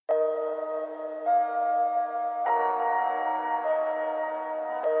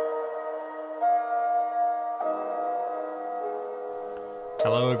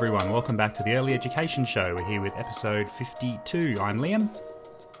Hello everyone, welcome back to the Early Education Show. We're here with episode 52. I'm Liam.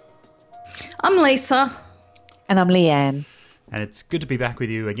 I'm Lisa. And I'm Leanne. And it's good to be back with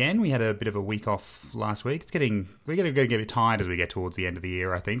you again. We had a bit of a week off last week. We're going to get a bit tired as we get towards the end of the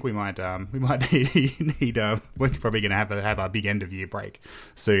year. I think we might need. We're probably going to have our big end of year break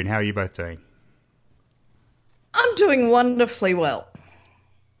soon. How are you both doing? I'm doing wonderfully well.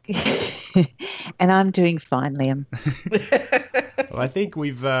 And I'm doing fine, Liam. Well, I think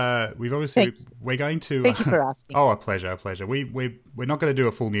we're going to. Thank you for asking. Oh, a pleasure. We're not going to do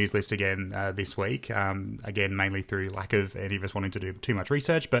a full news list again this week. Again, mainly through lack of any of us wanting to do too much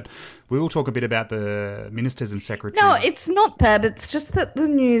research. But we will talk a bit about the ministers and secretaries. No, it's not that. It's just that the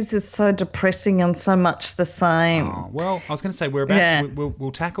news is so depressing and so much the same. Oh, well, I was going to say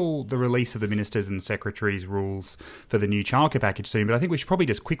we'll tackle the release of the ministers and secretaries rules for the new childcare package soon. But I think we should probably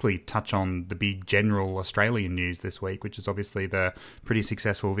just quickly touch on the big general Australian news this week, which is obviously the pretty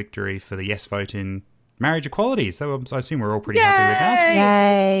successful victory for the yes vote in marriage equality. So I assume we're all pretty happy with that.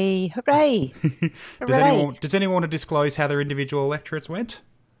 Yay! Hooray! Does anyone want to disclose how their individual electorates went?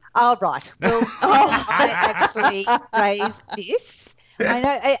 Oh, right. Well, I actually raised this. I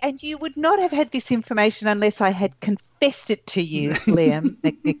know, and you would not have had this information unless I had confessed it to you, Liam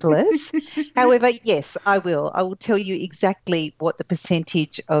McNicholas. However, yes, I will. I will tell you exactly what the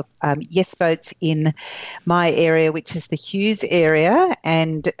percentage of yes votes in my area, which is the Hughes area,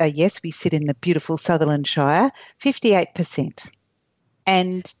 and yes, we sit in the beautiful Sutherland Shire, 58%.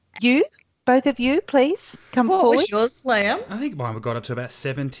 And you? Both of you, please come forward. What was yours, Liam? I think mine got it to about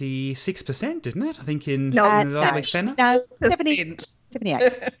 76%, didn't it? I think in No, the Lovely Fenner. No, 78.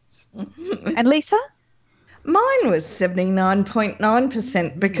 And Lisa? Mine was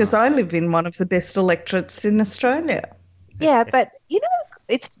 79.9% because I live in one of the best electorates in Australia. Yeah, but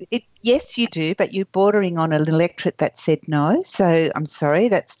yes, you do, but you're bordering on an electorate that said no. So I'm sorry,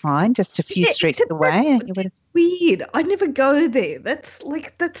 that's fine. Just a few streets away. It's weird. I never go there. That's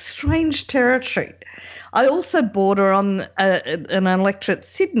strange territory. I also border on an electorate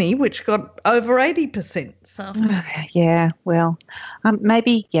Sydney, which got over 80%. So yeah, well,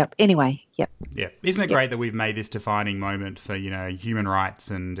 maybe. Yep. Anyway, yep. Yeah, isn't it great that we've made this defining moment for human rights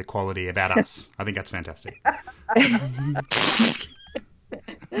and equality about us? I think that's fantastic.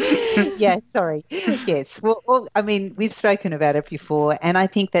 Yeah, sorry. Yes. Well, I mean, we've spoken about it before, and I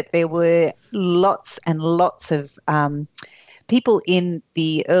think that there were lots and lots of people in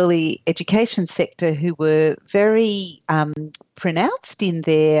the early education sector who were very pronounced in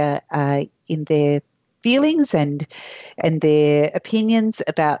their feelings and their opinions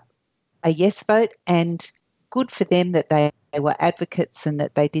about a yes vote, and good for them that they were advocates and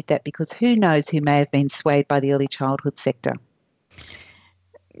that they did that, because who knows who may have been swayed by the early childhood sector.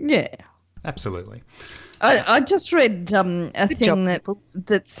 Yeah. Absolutely. I just read a thing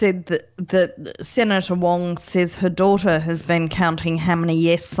that said that Senator Wong says her daughter has been counting how many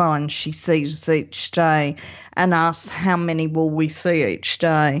yes signs she sees each day and asks how many will we see each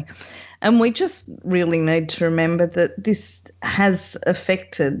day. And we just really need to remember that this has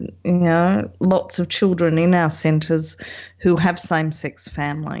affected, lots of children in our centres who have same-sex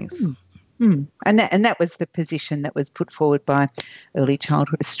families. And that was the position that was put forward by Early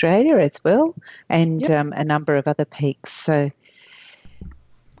Childhood Australia as well, and a number of other peaks. So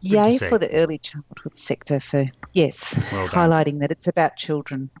yay for the early childhood sector for, highlighting that it's about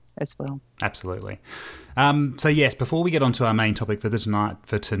children as well. Absolutely. So yes, before we get on to our main topic for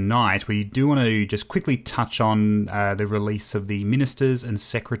tonight, we do want to just quickly touch on the release of the Ministers and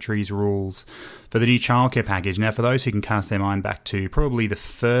Secretaries rules for the new childcare package. Now, for those who can cast their mind back to probably the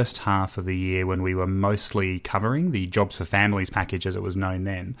first half of the year when we were mostly covering the Jobs for Families package as it was known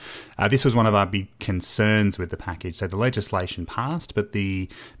then, this was one of our big concerns with the package. So the legislation passed, but the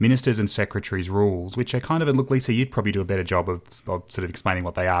Ministers and Secretaries rules, which are kind of, and look, Lisa, you'd probably do a better job of sort of explaining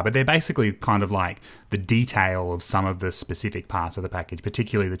what they are, but they're basically kind of like the detail of some of the specific parts of the package,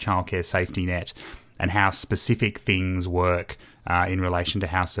 particularly the childcare safety net and how specific things work in relation to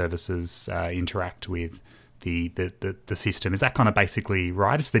how services interact with the system. Is that kind of basically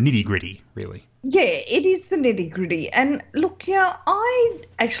right? It's the nitty-gritty, really. Yeah, it is the nitty-gritty. And look, I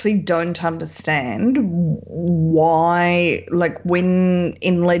actually don't understand why, when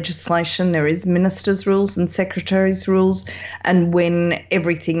in legislation there is ministers' rules and secretaries' rules, and when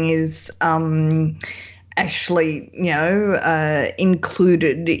everything is actually,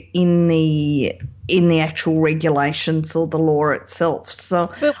 included in the actual regulations or the law itself.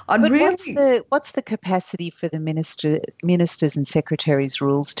 So what's the capacity for the ministers and secretaries'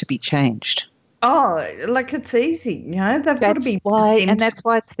 rules to be changed? Oh, it's easy, they've got to be and that's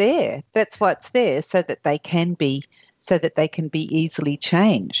why it's there. That's why it's there, so that they can be so that they can be easily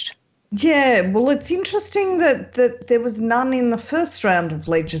changed. Yeah, well, it's interesting that there was none in the first round of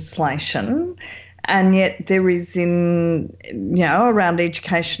legislation, and yet there is in, around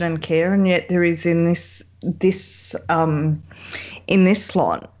education and care, and yet there is in this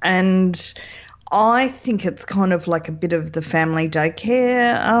lot. And I think it's kind of like a bit of the family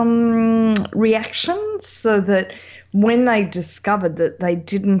daycare reaction, so that when they discovered that they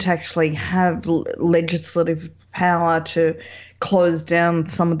didn't actually have legislative power to close down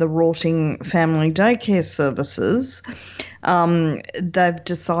some of the rotting family daycare services, they've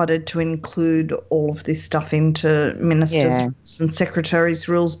decided to include all of this stuff into ministers' and secretaries'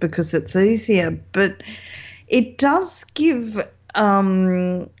 rules because it's easier. But it does give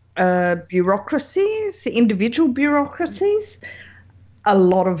bureaucracies, individual bureaucracies, a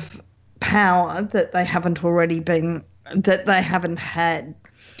lot of power that they haven't had.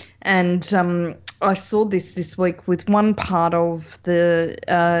 And I saw this week with one part of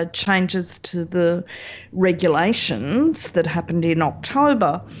the changes to the regulations that happened in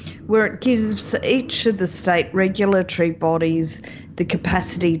October, where it gives each of the state regulatory bodies the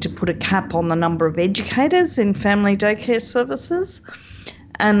capacity to put a cap on the number of educators in family daycare services.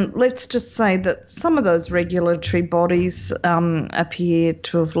 And let's just say that some of those regulatory bodies appear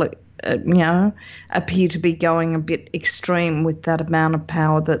to have appear to be going a bit extreme with that amount of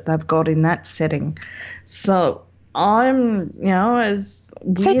power that they've got in that setting. So I'm, as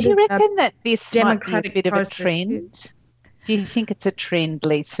weird. So do you reckon that this might be a bit of a process trend? Do you think it's a trend,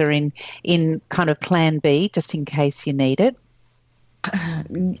 Lisa, in kind of plan B, just in case you need it?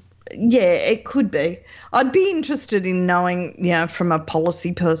 Yeah, it could be. I'd be interested in knowing, from a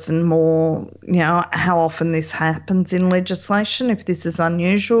policy person more, how often this happens in legislation, if this is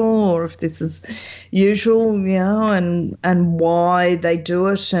unusual or if this is usual, and why they do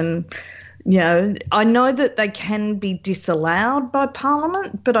it. And, I know that they can be disallowed by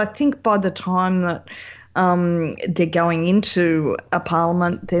Parliament, but I think by the time that they're going into a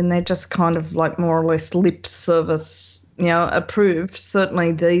Parliament, then they're just kind of like more or less lip service, approved.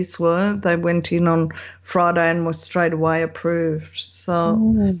 Certainly these were. They went in on Friday and were straight away approved.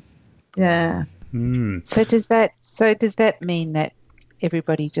 So, yeah. Mm. So does that mean that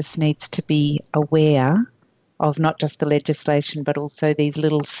everybody just needs to be aware of not just the legislation but also these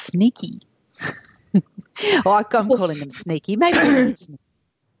little sneaky? I'm calling them sneaky. Maybe they're sneaky.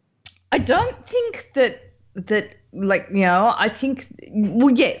 I don't think that I think, well,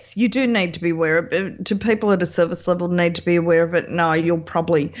 yes, you do need to be aware of it. To people at a service level need to be aware of it. No, you'll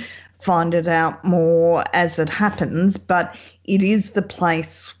probably find it out more as it happens, but it is the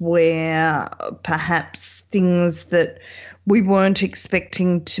place where perhaps things that we weren't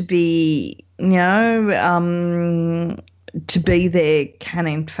expecting to be, to be there can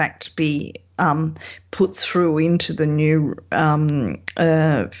in fact be put through into the new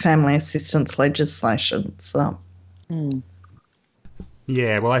family assistance legislation. So. Mm.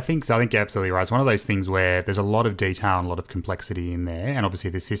 Yeah, well, I think you're absolutely right. It's one of those things where there's a lot of detail and a lot of complexity in there, and obviously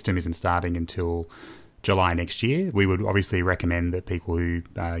the system isn't starting until July next year. We would obviously recommend that people who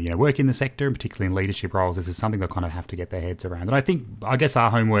work in the sector, and particularly in leadership roles, this is something they kind of have to get their heads around. And I guess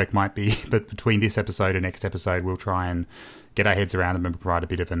our homework might be, but between this episode and next episode, we'll try and get our heads around them and provide a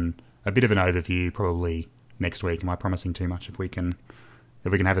bit of an overview probably next week. Am I promising too much if we can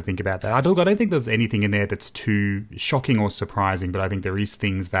have a think about that? I don't think there's anything in there that's too shocking or surprising, but I think there is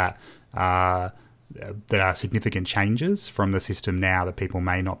things that are significant changes from the system now that people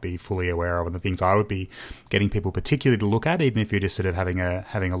may not be fully aware of. And the things I would be getting people particularly to look at, even if you're just sort of having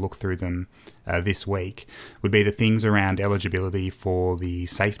a look through them this week, would be the things around eligibility for the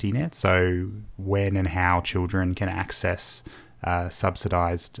safety net. So when and how children can access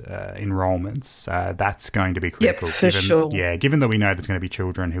subsidised enrolments, that's going to be critical. Yep, for sure. Yeah, given that we know there's going to be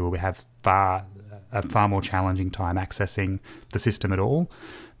children who will have a far more challenging time accessing the system at all,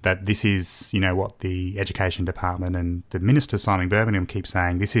 that this is, what the Education Department and the Minister, Simon Birmingham, keep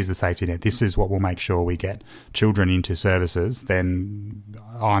saying, this is the safety net, this is what will make sure we get children into services, then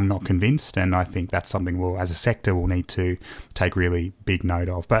I'm not convinced, and I think that's something as a sector, we'll need to take really big note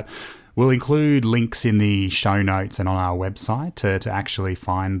of. But we'll include links in the show notes and on our website to actually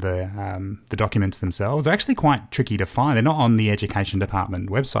find the documents themselves. They're actually quite tricky to find. They're not on the Education Department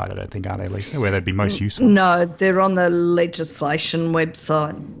website, I don't think, are they, Lisa, where they'd be most useful? No, they're on the legislation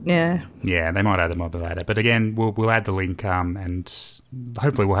website, yeah. Yeah, they might add them up later. But again, we'll add the link and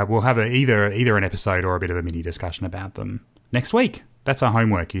hopefully we'll have either an episode or a bit of a mini discussion about them next week. That's our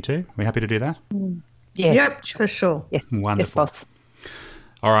homework, you two. Are we happy to do that? Yeah. Yep, for sure. Yes. Wonderful. Yes, boss.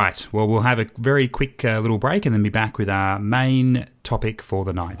 All right. Well, we'll have a very quick little break and then be back with our main topic for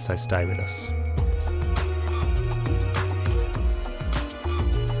the night. So stay with us.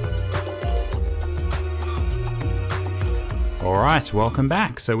 All right, welcome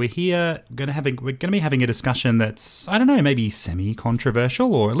back. So we're here. We're going to be having a discussion that's, I don't know, maybe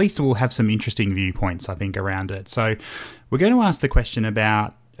semi-controversial, or at least we'll have some interesting viewpoints, I think, around it. So we're going to ask the question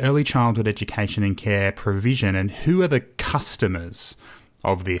about early childhood education and care provision, and who are the customers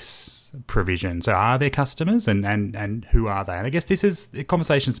of this provision. So are there customers, and who are they? And I guess the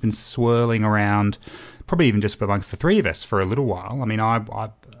conversation's been swirling around, probably even just amongst the three of us for a little while. I mean,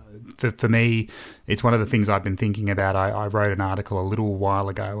 For me, it's one of the things I've been thinking about. I wrote an article a little while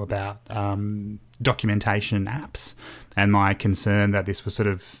ago about documentation apps, and my concern that this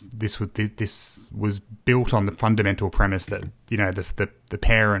was built on the fundamental premise that, you know, the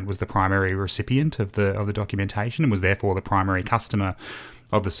parent was the primary recipient of the documentation and was therefore the primary customer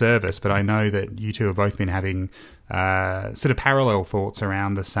of the service. But I know that you two have both been having sort of parallel thoughts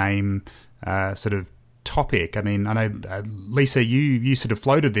around the same sort of topic. I mean, I know Lisa, you sort of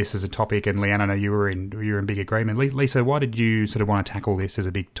floated this as a topic, and Leanne, I know you were in big agreement. Lisa, why did you sort of want to tackle this as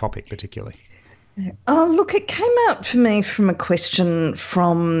a big topic, particularly? Oh, look, it came out for me from a question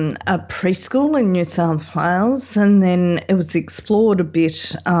from a preschool in New South Wales, and then it was explored a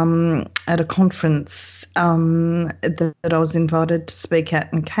bit at a conference that I was invited to speak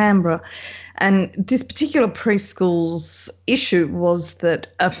at in Canberra. And this particular preschool's issue was that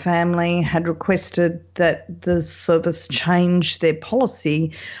a family had requested that the service change their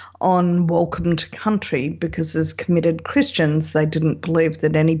policy on welcome to country, because as committed Christians, they didn't believe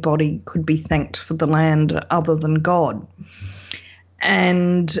that anybody could be thanked for the land other than God.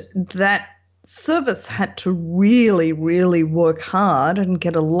 And that service had to really, really work hard and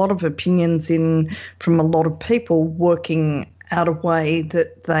get a lot of opinions in from a lot of people, working out a way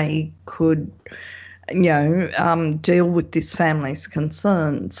that they could, deal with this family's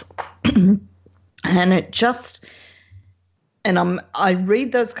concerns. And it just, and I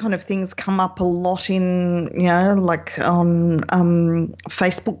read those kind of things come up a lot in, like on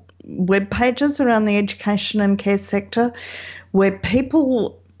Facebook web pages around the education and care sector, where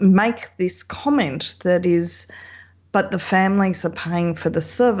people make this comment that is, but the families are paying for the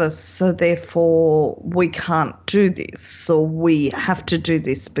service, so therefore we can't do this, or we have to do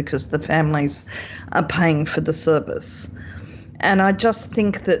this because the families are paying for the service. And I just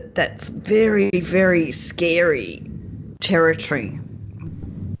think that that's very, very scary territory.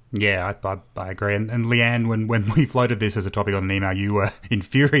 Yeah, I agree. And Leanne, when we floated this as a topic on an email, you were in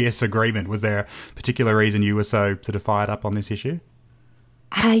furious agreement. Was there a particular reason you were so sort of fired up on this issue?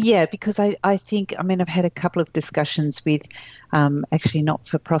 Yeah, because I think, I've had a couple of discussions with actually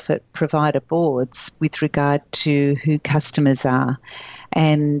not-for-profit provider boards with regard to who customers are,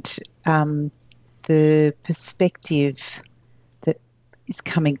 and the perspective that is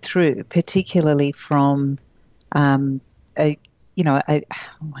coming through, particularly from I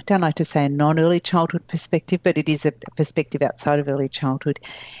don't like to say a non-early childhood perspective, but it is a perspective outside of early childhood,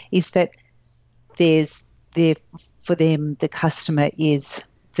 is that for them, the customer is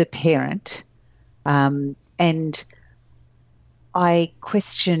the parent. And I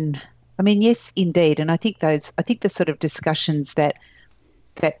question, yes, indeed. And I think the sort of discussions that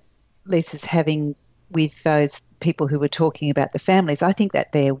Lisa's having with those people who were talking about the families, I think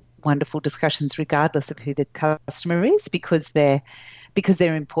that they're wonderful discussions regardless of who the customer is, because they're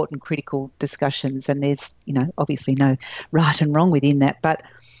important, critical discussions, and there's, obviously no right and wrong within that. But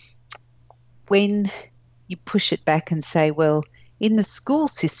when you push it back and say, well, in the school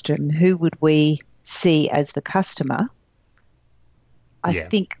system, who would we see as the customer? I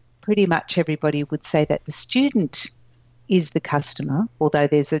think pretty much everybody would say that the student is the customer, although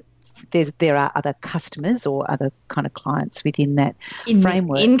there are other customers or other kind of clients within that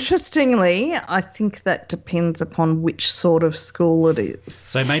framework. Interestingly, I think that depends upon which sort of school it is.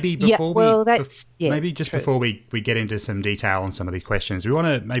 So maybe before before we get into some detail on some of these questions, we want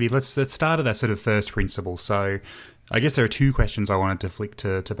to maybe let's start at that sort of first principle. So I guess there are two questions I wanted to flick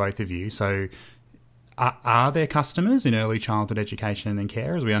to both of you. So are there customers in early childhood education and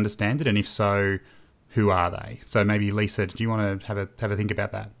care as we understand it? And if so, who are they? So maybe, Lisa, do you want to have a think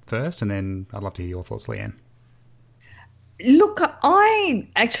about that first? And then I'd love to hear your thoughts, Leanne. Look, I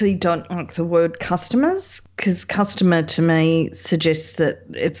actually don't like the word customers, because customer to me suggests that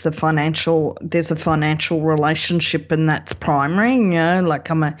there's a financial relationship, and that's primary. Like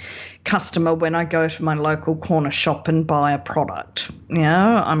I'm a customer when I go to my local corner shop and buy a product.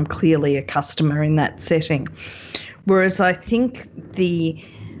 I'm clearly a customer in that setting. Whereas I think the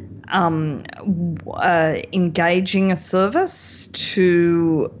engaging a service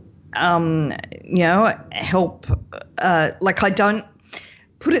to help, I don't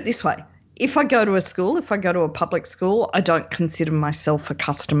put it this way. if I go to a school, if I go to a public school, I don't consider myself a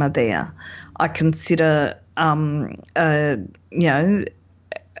customer there. I consider, they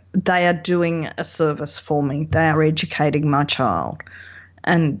are doing a service for me. They are educating my child.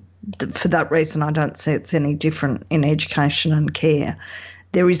 And for that reason, I don't see it's any different in education and care.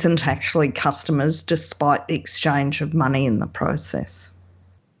 There isn't actually customers despite the exchange of money in the process.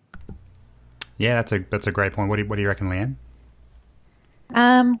 Yeah, that's a great point. What do you reckon, Leanne?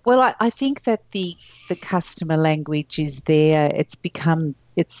 Well, I think that the customer language is there. It's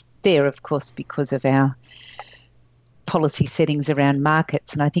there, of course, because of our policy settings around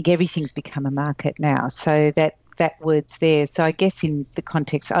markets, and I think everything's become a market now. So that word's there. So I guess in the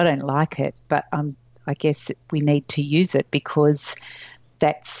context, I don't like it, but I guess we need to use it because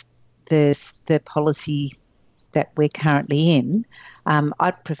that's the policy that we're currently in.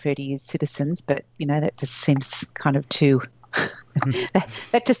 I'd prefer to use citizens, but that just seems kind of too.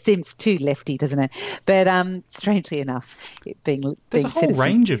 that just seems too lefty, doesn't it? But strangely enough, there's a whole citizens.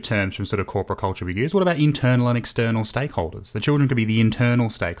 range of terms from sort of corporate culture we use. What about internal and external stakeholders? The children could be the internal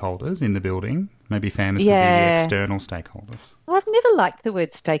stakeholders in the building. Maybe families could be the external stakeholders. I've never liked the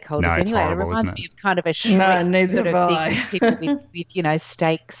word stakeholders. No, it's anyway. horrible, it reminds isn't it? me of kind of a Shrek sort of I. thing, people with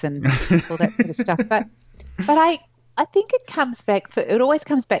stakes and all that sort of stuff. But I think it always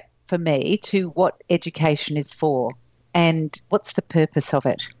comes back for me to what education is for. And what's the purpose of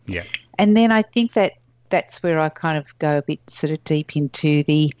it? Yeah. And then I think that's where I kind of go a bit sort of deep into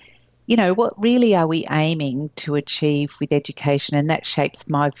the, what really are we aiming to achieve with education? And that shapes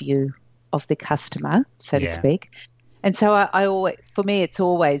my view of the customer, so to speak. And so I always, for me, it's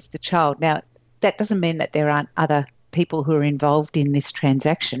always the child. Now, that doesn't mean that there aren't other people who are involved in this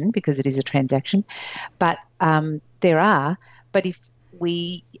transaction, because it is a transaction, but there are. But if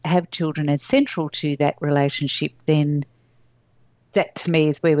we have children as central to that relationship, then that to me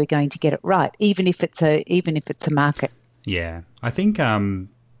is where we're going to get it right, even if it's a market. Yeah, I think I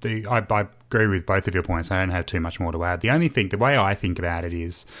agree with both of your points. I don't have too much more to add. The way I think about it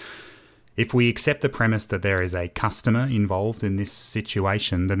is, if we accept the premise that there is a customer involved in this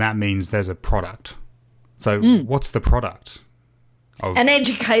situation, then that means there's a product. So what's the product? An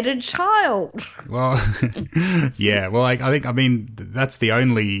educated child. Well, yeah. Well, I think that's the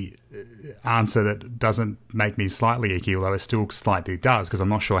only answer that doesn't make me slightly icky, although it still slightly does, because I'm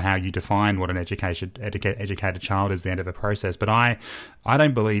not sure how you define what an educated child is at the end of a process. But I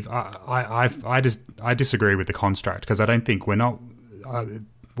don't believe I disagree with the construct, because I don't think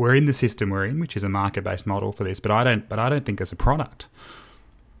we're in the system we're in, which is a market-based model for this. But I don't think there's a product.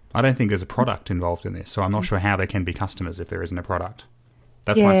 I don't think there's a product involved in this, so I'm not sure how there can be customers if there isn't a product.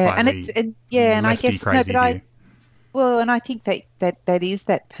 That's my slightly lefty, crazy view. Well, and I think that is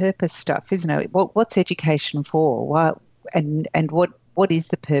that purpose stuff, isn't it? What's education for? Why, and what is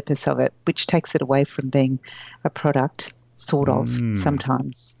the purpose of it? Which takes it away from being a product, sort of,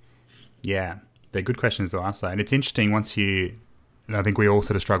 sometimes. Yeah, they're good questions to ask, though. And it's interesting and I think we all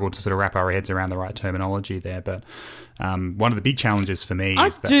sort of struggle to sort of wrap our heads around the right terminology there. But one of the big challenges for me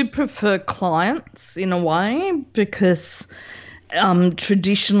is that I do prefer clients in a way, because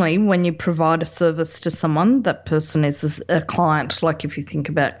traditionally when you provide a service to someone, that person is a client. Like if you think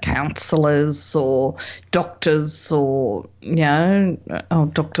about counsellors or doctors, or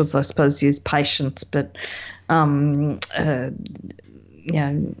doctors I suppose use patients, but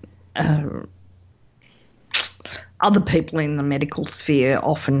other people in the medical sphere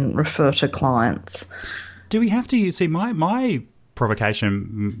often refer to clients. Do we have to use... See, my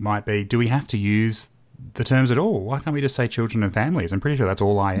provocation might be, do we have to use the terms at all? Why can't we just say children and families? I'm pretty sure that's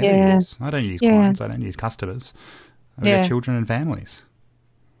all I ever use. I don't use clients. I don't use customers. I get children and families.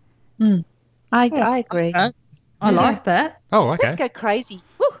 I agree. I like that. Oh, okay. Let's go crazy.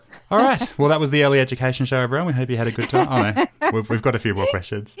 Woo. All right. Well, that was the early education show, everyone. We hope you had a good time. Oh, no. We've got a few more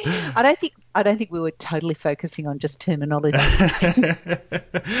questions. I don't think we were totally focusing on just terminology.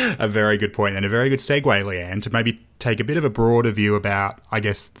 A very good point, and a very good segue, Leanne, to maybe take a bit of a broader view about, I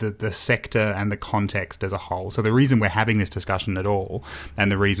guess, the sector and the context as a whole. So the reason we're having this discussion at all,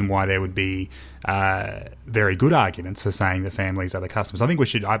 and the reason why there would be very good arguments for saying that families are the customers. I think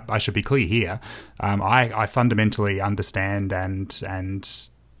I should be clear here. I fundamentally understand and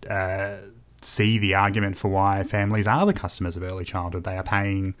see the argument for why families are the customers of early childhood. They are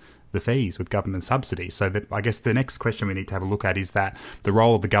paying the fees with government subsidies. So I guess the next question we need to have a look at is that the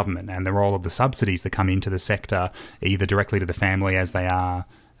role of the government and the role of the subsidies that come into the sector, either directly to the family as they are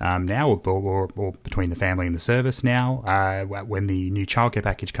now, or between the family and the service now. When the new childcare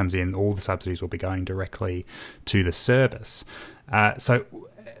package comes in, all the subsidies will be going directly to the service. So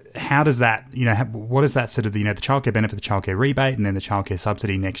how does that, what is that sort of, the childcare benefit, the childcare rebate, and then the childcare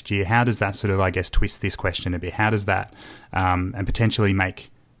subsidy next year? How does that sort of, I guess, twist this question a bit? How does that, and potentially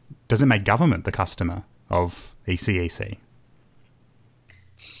does it make government the customer of ECEC?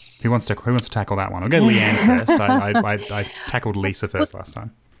 Who wants to tackle that one? I'll go Leanne first. I tackled Lisa first last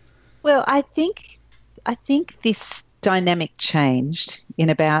time. Well, I think this dynamic changed in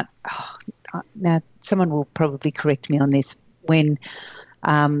about, now someone will probably correct me on this, when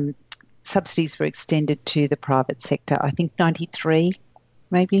subsidies were extended to the private sector. I think 93,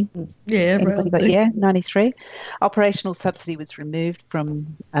 maybe. Yeah, yeah, 93. Operational subsidy was removed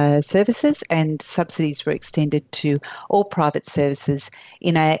from services, and subsidies were extended to all private services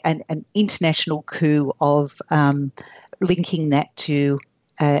in an international coup of linking that to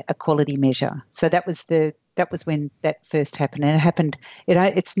a quality measure. So that was when that first happened, and it happened.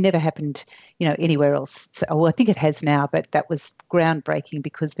 It's never happened, anywhere else. So, well, I think it has now, but that was groundbreaking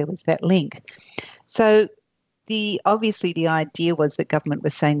because there was that link. So obviously the idea was that government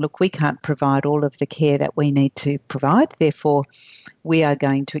was saying, look, we can't provide all of the care that we need to provide. Therefore, we are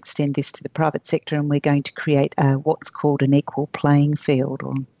going to extend this to the private sector, and we're going to create what's called an equal playing field,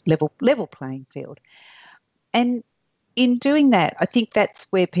 or level playing field. And in doing that, I think that's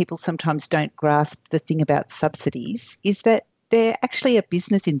where people sometimes don't grasp the thing about subsidies, is that they're actually a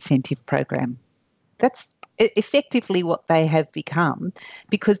business incentive program. That's effectively what they have become,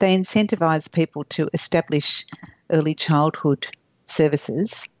 because they incentivise people to establish early childhood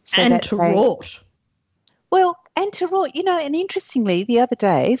services. And to rot. Well, and to rot, and interestingly, the other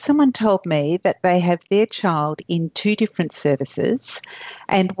day, someone told me that they have their child in two different services,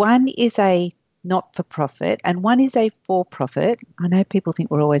 and one is a not-for-profit and one is a for-profit. I know people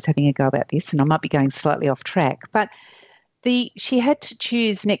think we're always having a go about this, and I might be going slightly off track, but she had to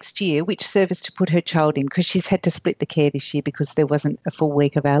choose next year which service to put her child in, because she's had to split the care this year because there wasn't a full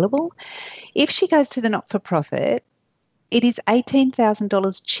week available. If she goes to the not-for-profit, it is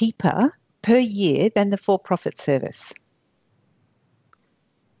 $18,000 cheaper per year than the for-profit service.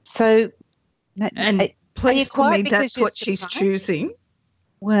 So, and please tell me that's what she's choosing.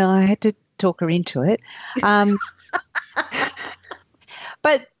 Well, I had to talk her into it. But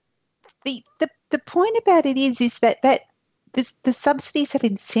the point about it is that the subsidies have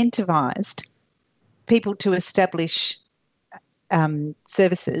incentivised people to establish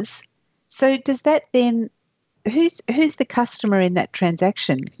services. So does that then, who's the customer in that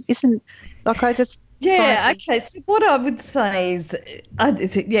transaction? Isn't, like, I just... Yeah, okay. So what I would say is,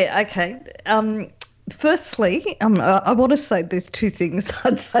 firstly, I want to say there's two things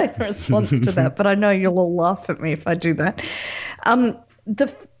I'd say in response to that, but I know you'll all laugh at me if I do that.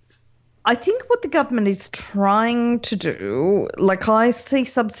 I think what the government is trying to do, like, I see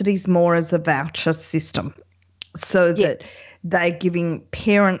subsidies more as a voucher system, so that they're giving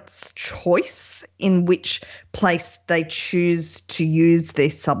parents choice in which place they choose to use their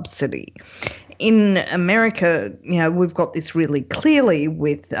subsidy. In America, we've got this really clearly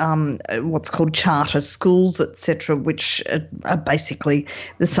with what's called charter schools, etc., which are basically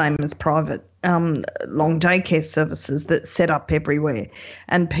the same as private long daycare services that set up everywhere,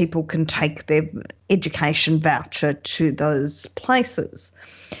 and people can take their education voucher to those places.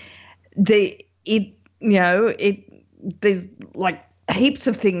 There's like heaps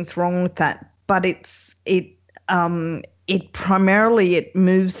of things wrong with that, but it primarily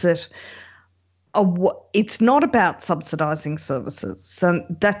moves it. It's not about subsidising services. So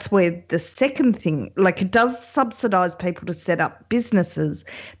that's where the second thing, like, it does subsidise people to set up businesses,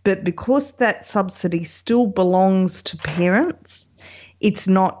 but because that subsidy still belongs to parents, it's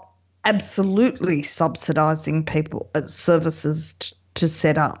not absolutely subsidising people services to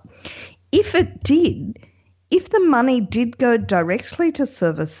set up. If the money did go directly to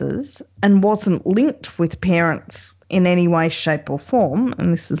services and wasn't linked with parents in any way, shape or form,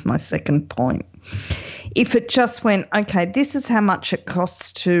 and this is my second point, if it just went, okay, this is how much it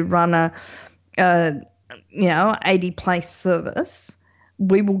costs to run a 80-place service,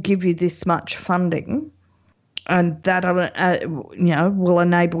 we will give you this much funding, and that will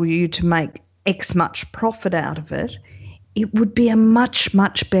enable you to make X much profit out of it, it would be a much,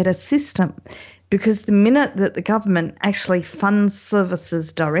 much better system. Because the minute that the government actually funds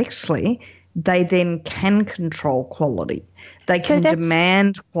services directly, they then can control quality. They can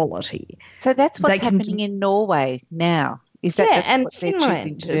demand quality. So that's what's happening in Norway now. Is that and what they're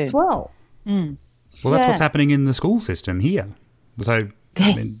choosing to do as well? Mm. Well, that's what's happening in the school system here. So,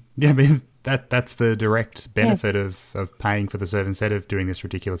 yes. That's the direct benefit of paying for the service instead of doing this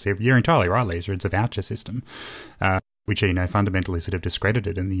ridiculous. You're entirely right, Lisa. It's a voucher system. which are, fundamentally sort of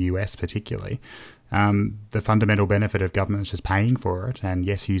discredited in the US particularly. The fundamental benefit of government just paying for it, and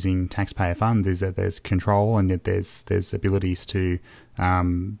yes, using taxpayer funds, is that there's control and that there's abilities to,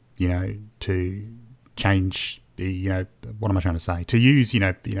 to change. What am I trying to say? To use,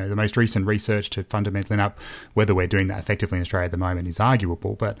 the most recent research to fundamentally up whether we're doing that effectively in Australia at the moment is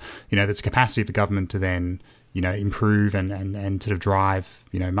arguable. But, there's a capacity for government to then, improve and sort of drive,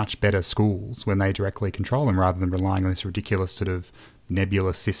 much better schools when they directly control them rather than relying on this ridiculous sort of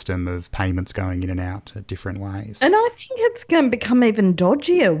nebulous system of payments going in and out at different ways. And I think it's going to become even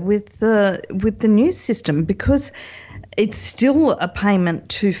dodgier with the new system, because it's still a payment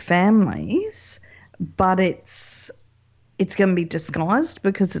to families, but it's going to be disguised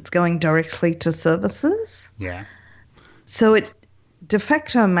because it's going directly to services. Yeah. So it de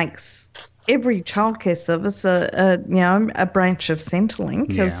facto makes every childcare service a branch of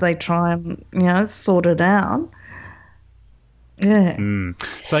Centrelink as they try and sort it out. Yeah.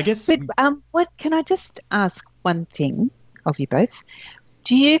 So I guess. But what can I just ask one thing of you both?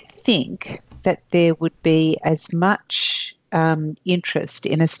 Do you think that there would be as much interest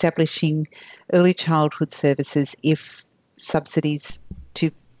in establishing early childhood services if subsidies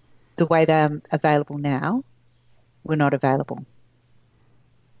to the way they're available now were not available?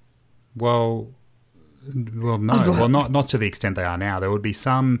 Well, no. Well, not to the extent they are now. There would be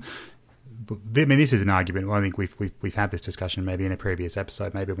some. I mean, this is an argument. Well, I think we've had this discussion maybe in a previous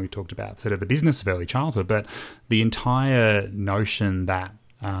episode, maybe when we talked about sort of the business of early childhood, but the entire notion that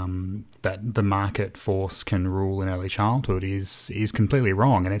that the market force can rule in early childhood is completely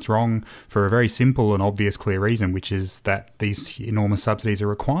wrong, and it's wrong for a very simple and obvious, clear reason, which is that these enormous subsidies are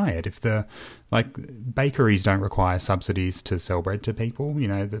required. If bakeries don't require subsidies to sell bread to people,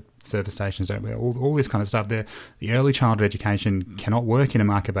 the service stations don't, all this kind of stuff. The early childhood education cannot work in a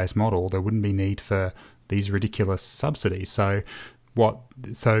market-based model. There wouldn't be need for these ridiculous subsidies. Sorry,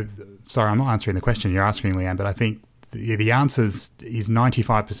 I'm not answering the question you're asking, Leanne, but I think the answer is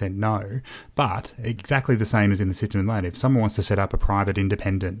 95% no, but exactly the same as in the system at the moment. If someone wants to set up a private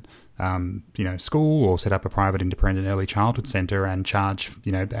independent school, or set up a private independent early childhood centre and charge,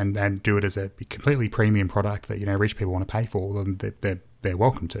 and do it as a completely premium product that, rich people want to pay for, then they're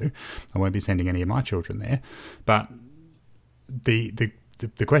welcome to. I won't be sending any of my children there. But the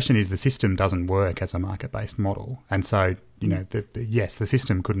question is, the system doesn't work as a market-based model. And so, yes, the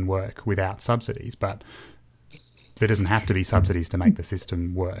system couldn't work without subsidies, but there doesn't have to be subsidies to make the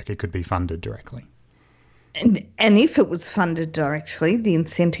system work. It could be funded directly. And if it was funded directly, the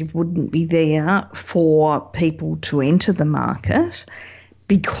incentive wouldn't be there for people to enter the market,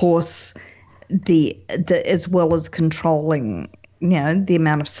 because the as well as controlling, the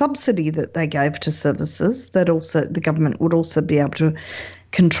amount of subsidy that they gave to services, that also the government would also be able to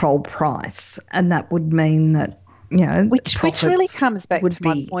control price, and that would mean that, which really comes back to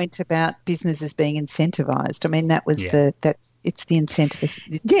my point about businesses being incentivised. I mean, that was it's the incentive.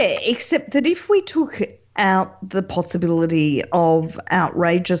 Yeah, except that if we took out the possibility of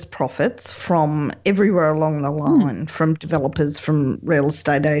outrageous profits from everywhere along the line, from developers, from real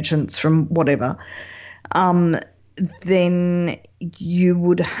estate agents, from whatever, then you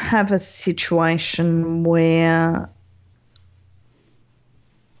would have a situation where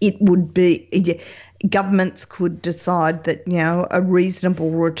it would be governments could decide that, a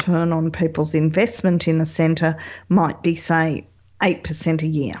reasonable return on people's investment in a centre might be, say, 8% a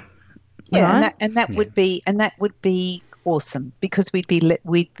year. Yeah, right? and that would be awesome, because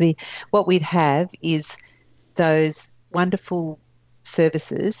what we'd have is those wonderful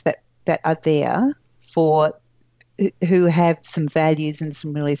services that are there for who have some values and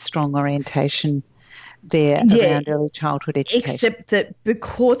some really strong orientation there around early childhood education. Except that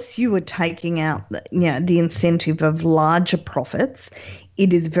because you were taking out the incentive of larger profits,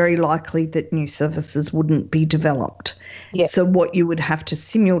 it is very likely that new services wouldn't be developed. Yep. So what you would have to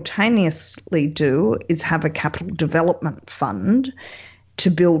simultaneously do is have a capital development fund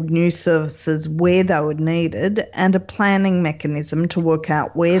to build new services where they were needed, and a planning mechanism to work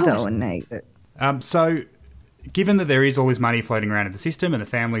out where they were needed. So given that there is all this money floating around in the system, and the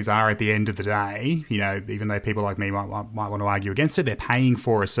families are, at the end of the day, even though people like me might want to argue against it, they're paying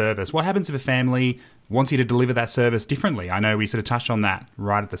for a service. What happens if a family wants you to deliver that service differently? I know we sort of touched on that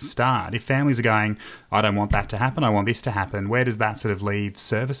right at the start. If families are going, I don't want that to happen, I want this to happen, where does that sort of leave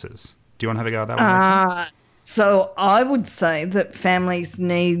services? Do you want to have a go at that one? So I would say that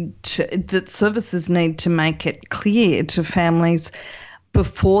that services need to make it clear to families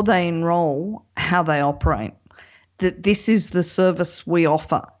before they enrol how they operate, that this is the service we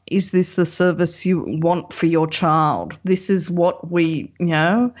offer. Is this the service you want for your child? This is what we,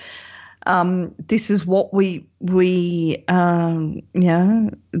 This is what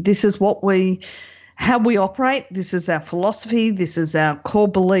this is how we operate. This is our philosophy. This is our core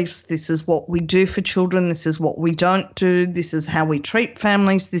beliefs. This is what we do for children. This is what we don't do. This is how we treat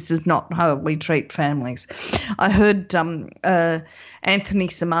families. This is not how we treat families. I heard Anthony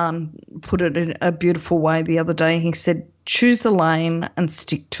Saman put it in a beautiful way the other day. He said, choose a lane and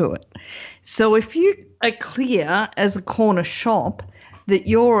stick to it. So if you are clear as a corner shop that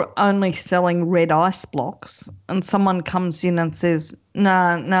you're only selling red ice blocks and someone comes in and says,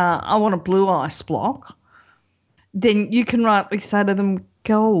 nah, I want a blue ice block, then you can rightly say to them,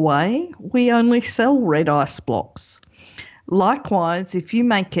 go away, we only sell red ice blocks. Likewise, if you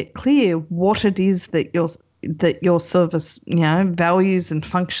make it clear what it is that your service, values and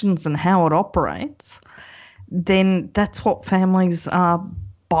functions and how it operates, then that's what families are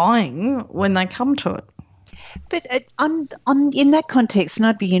buying when they come to it. But in that context, and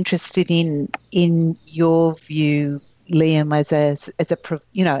I'd be interested in your view, Liam,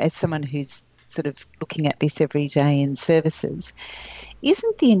 as someone who's sort of looking at this every day in services,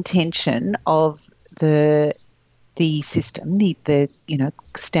 isn't the intention of the system, the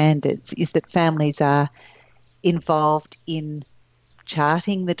standards, is that families are involved in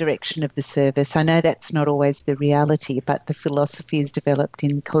charting the direction of the service? I know that's not always the reality, but the philosophy is developed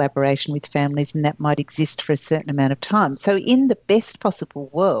in collaboration with families, and that might exist for a certain amount of time. So in the best possible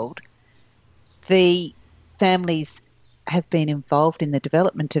world, the families have been involved in the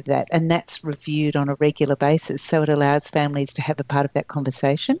development of that, and that's reviewed on a regular basis, so it allows families to have a part of that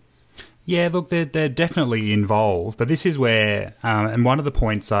conversation. Yeah, look, they're definitely involved, but this is where, and one of the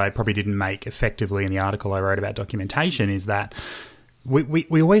points I probably didn't make effectively in the article I wrote about documentation is that we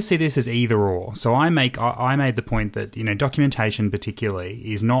always see this as either or. So I made the point that, documentation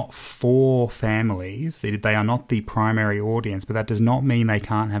particularly is not for families. They are not the primary audience, but that does not mean they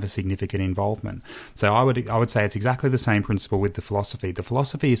can't have a significant involvement. So I would say it's exactly the same principle with the philosophy. The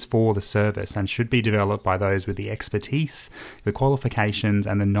philosophy is for the service and should be developed by those with the expertise, the qualifications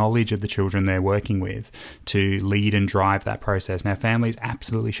and the knowledge of the children they're working with to lead and drive that process. Now, families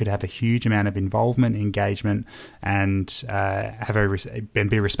absolutely should have a huge amount of involvement, engagement, and and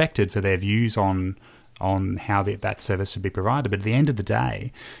be respected for their views on how that service should be provided. But at the end of the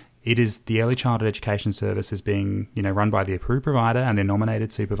day, it is the early childhood education service is being run by the approved provider and their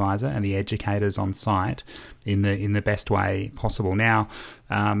nominated supervisor and the educators on site in the best way possible. Now,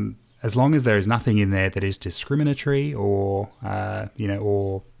 as long as there is nothing in there that is discriminatory or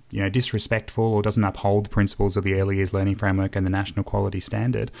disrespectful or doesn't uphold the principles of the Early Years Learning Framework and the National Quality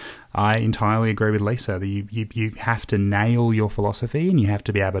Standard, I entirely agree with Lisa that you have to nail your philosophy and you have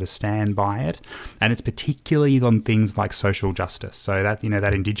to be able to stand by it. And it's particularly on things like social justice. So that,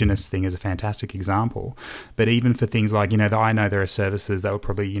 that Indigenous thing is a fantastic example. But even for things like, I know there are services that will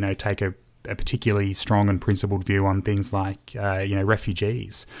probably, take a particularly strong and principled view on things like,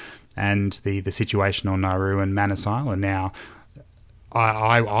 refugees and the situation on Nauru and Manus Island. Now,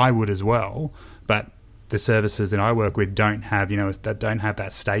 I would as well, but the services that I work with don't have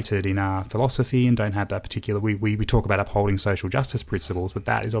that stated in our philosophy and don't have that particular. We talk about upholding social justice principles, but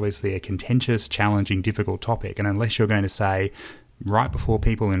that is obviously a contentious, challenging, difficult topic. And unless you're going to say right before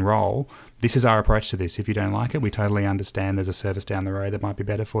people enrol, this is our approach to this. If you don't like it, we totally understand there's a service down the road that might be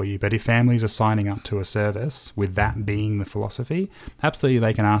better for you. But if families are signing up to a service with that being the philosophy, absolutely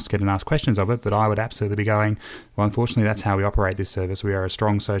they can ask it and ask questions of it. But I would absolutely be going, well, unfortunately, that's how we operate this service. We are a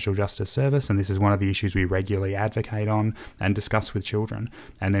strong social justice service, and this is one of the issues we regularly advocate on and discuss with children.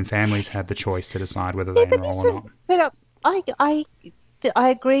 And then families have the choice to decide whether they enrol or not. But I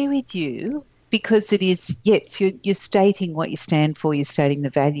agree with you, because it is, yes, you're stating what you stand for, you're stating the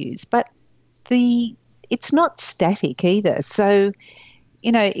values, but it's not static either. So,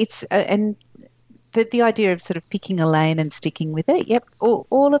 it's and the idea of sort of picking a lane and sticking with it. Yep,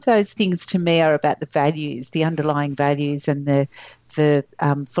 all of those things to me are about the values, the underlying values, and the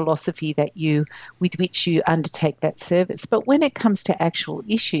philosophy with which you undertake that service. But when it comes to actual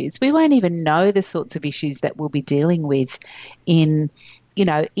issues, we won't even know the sorts of issues that we'll be dealing with in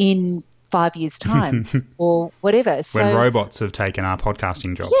 5 years' time or whatever. So, when robots have taken our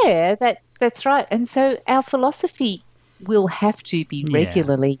podcasting jobs. Yeah, that's right. And so our philosophy will have to be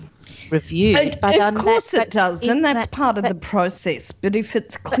regularly reviewed. Of course it does, and that's part of the process. But if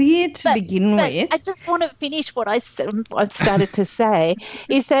it's clear to begin with... I just want to finish what I've started to say,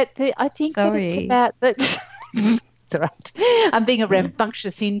 is that I think that it's about... that. All right. I'm being a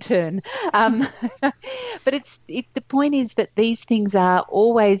rambunctious intern. But the point is that these things are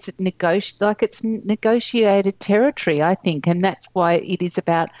always negotiated territory, I think, and that's why it is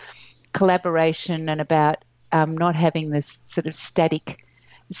about collaboration and about not having this sort of static,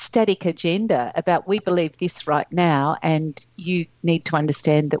 static agenda about we believe this right now and you need to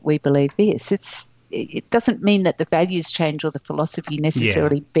understand that we believe this. It doesn't mean that the values change or the philosophy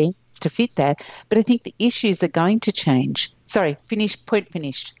necessarily bends to fit that, but I think the issues are going to change. Sorry, point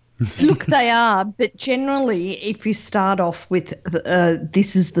finished. Look, they are, but generally, if you start off with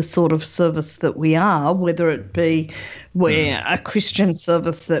this is the sort of service that we are, whether it be we're a Christian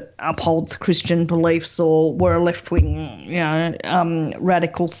service that upholds Christian beliefs, or we're a left-wing,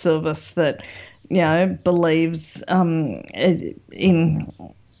 radical service that, believes in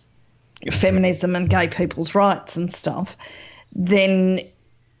feminism and gay people's rights and stuff, then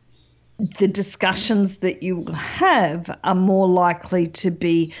the discussions that you have are more likely to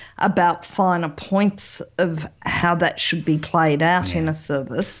be about finer points of how that should be played out in a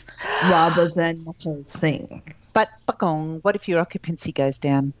service rather than the whole thing. But what if your occupancy goes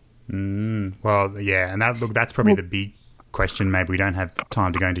down? Well, yeah, and that's probably the big question. Maybe we don't have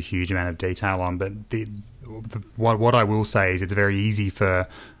time to go into a huge amount of detail on, but what I will say is it's very easy for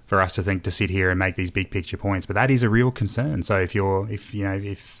us to think to sit here and make these big picture points, but that is a real concern. So if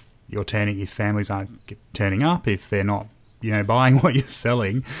families aren't turning up, if they're not, buying what you're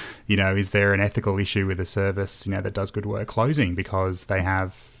selling, is there an ethical issue with a service, that does good work closing because they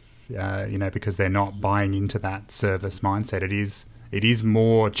have, because they're not buying into that service mindset? It is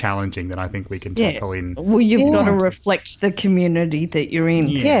more challenging than I think we can tackle in. Well, you've got to reflect the community that you're in.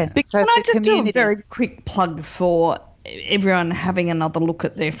 Yeah. But can I just do a very quick plug for everyone having another look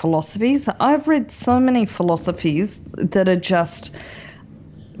at their philosophies? I've read so many philosophies that are just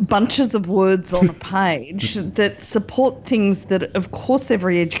bunches of words on a page that support things that, of course,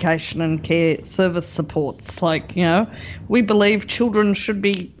 every education and care service supports. Like, we believe children should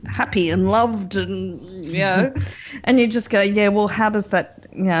be happy and loved and, and you just go, well, how does that,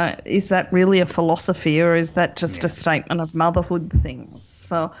 is that really a philosophy or is that just a statement of motherhood things?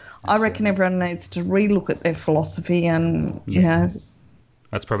 So I reckon everyone needs to relook at their philosophy and,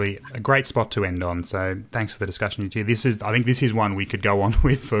 That's probably a great spot to end on. So thanks for the discussion, you two. I think this is one we could go on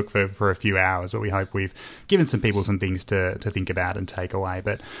with for a few hours, but we hope we've given some people some things to think about and take away.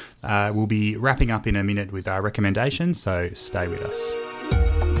 But we'll be wrapping up in a minute with our recommendations, so stay with us.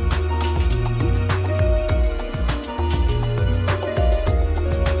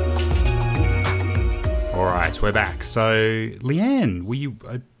 All right, we're back. So,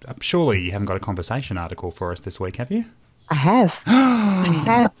 Leanne, surely you haven't got a conversation article for us this week, have you? I have.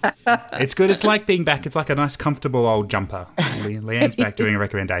 It's good. It's like being back. It's like a nice, comfortable old jumper. Leanne's back doing a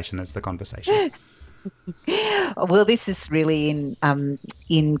recommendation. It's the conversation. Well, this is really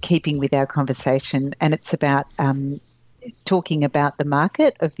in keeping with our conversation, and it's about talking about the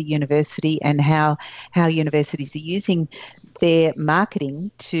market of the university and how universities are using their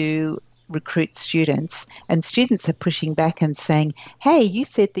marketing to recruit students, and students are pushing back and saying, hey, you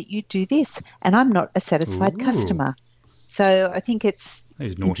said that you do this, and I'm not a satisfied customer. So I think it's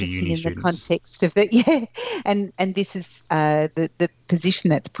interesting in the context of that. And this is the position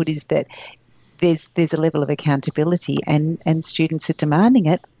that's put is that there's a level of accountability and students are demanding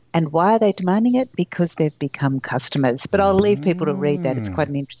it. And why are they demanding it? Because they've become customers. But I'll leave people to read that. It's quite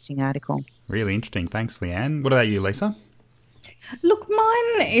an interesting article. Really interesting. Thanks, Leanne. What about you, Lisa? Look,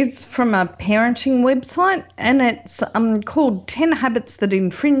 mine is from a parenting website, and it's called 10 Habits That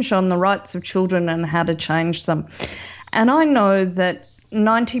Infringe on the Rights of Children and How to Change Them. And I know that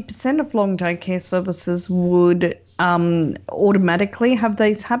 90% of long day care services would automatically have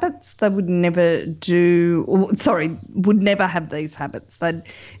these habits. They would never have these habits. They'd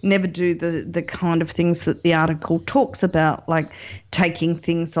never do the kind of things that the article talks about, like taking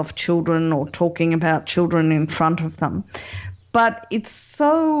things off children or talking about children in front of them. But it's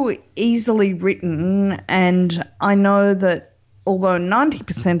so easily written, and I know that although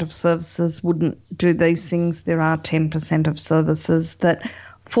 90% of services wouldn't do these things, there are 10% of services that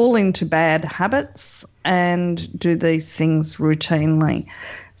fall into bad habits and do these things routinely.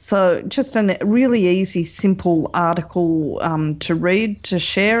 So just a really easy, simple article to read, to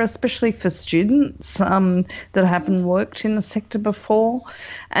share, especially for students that haven't worked in the sector before.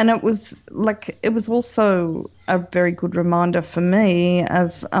 And it was also a very good reminder for me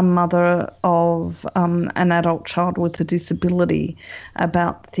as a mother of an adult child with a disability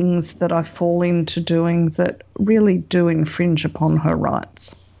about things that I fall into doing that really do infringe upon her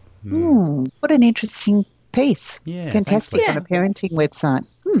rights. What an interesting piece. Yeah, fantastic on a parenting website.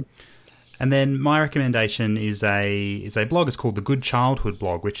 And then my recommendation is a blog. It's called the Good Childhood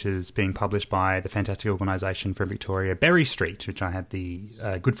blog, which is being published by the fantastic organisation from Victoria, Berry Street, which I had the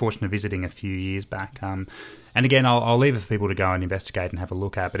good fortune of visiting a few years back. And again, I'll leave it for people to go and investigate and have a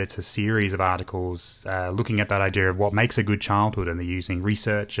look at, but it's a series of articles looking at that idea of what makes a good childhood, and they're using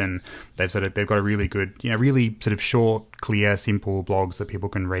research, and they've got a really good, really sort of short, clear, simple blogs that people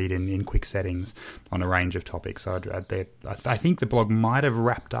can read in quick settings on a range of topics. So I think the blog might have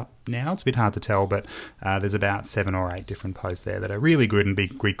wrapped up now. It's a bit hard to tell, but there's about 7 or 8 different posts there that are really good and be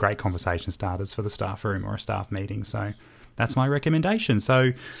great conversation starters for the staff room or a staff meeting. So that's my recommendation.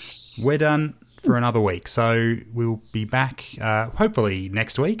 So we're done for another week. So we'll be back hopefully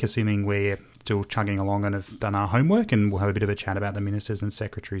next week, assuming we're still chugging along and have done our homework, and we'll have a bit of a chat about the ministers and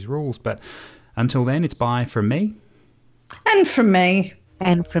secretaries' rules. But until then, it's bye from me. And from me.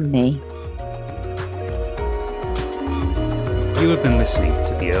 And from me. You have been listening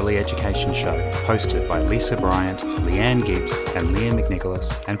to The Early Education Show, hosted by Lisa Bryant, Leanne Gibbs and Liam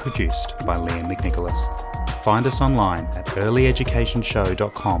McNicholas, and produced by Liam McNicholas. Find us online at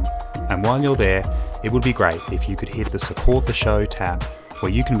earlyeducationshow.com, and while you're there, it would be great if you could hit the Support the Show tab,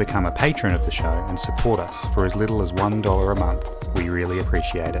 where you can become a patron of the show and support us for as little as $1 a month. We really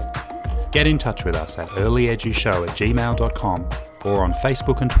appreciate it. Get in touch with us at earlyedushow@gmail.com or on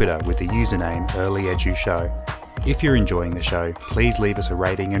Facebook and Twitter with the username earlyedushow. If you're enjoying the show, please leave us a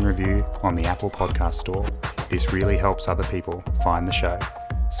rating and review on the Apple Podcast Store. This really helps other people find the show.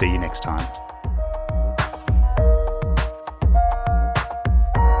 See you next time.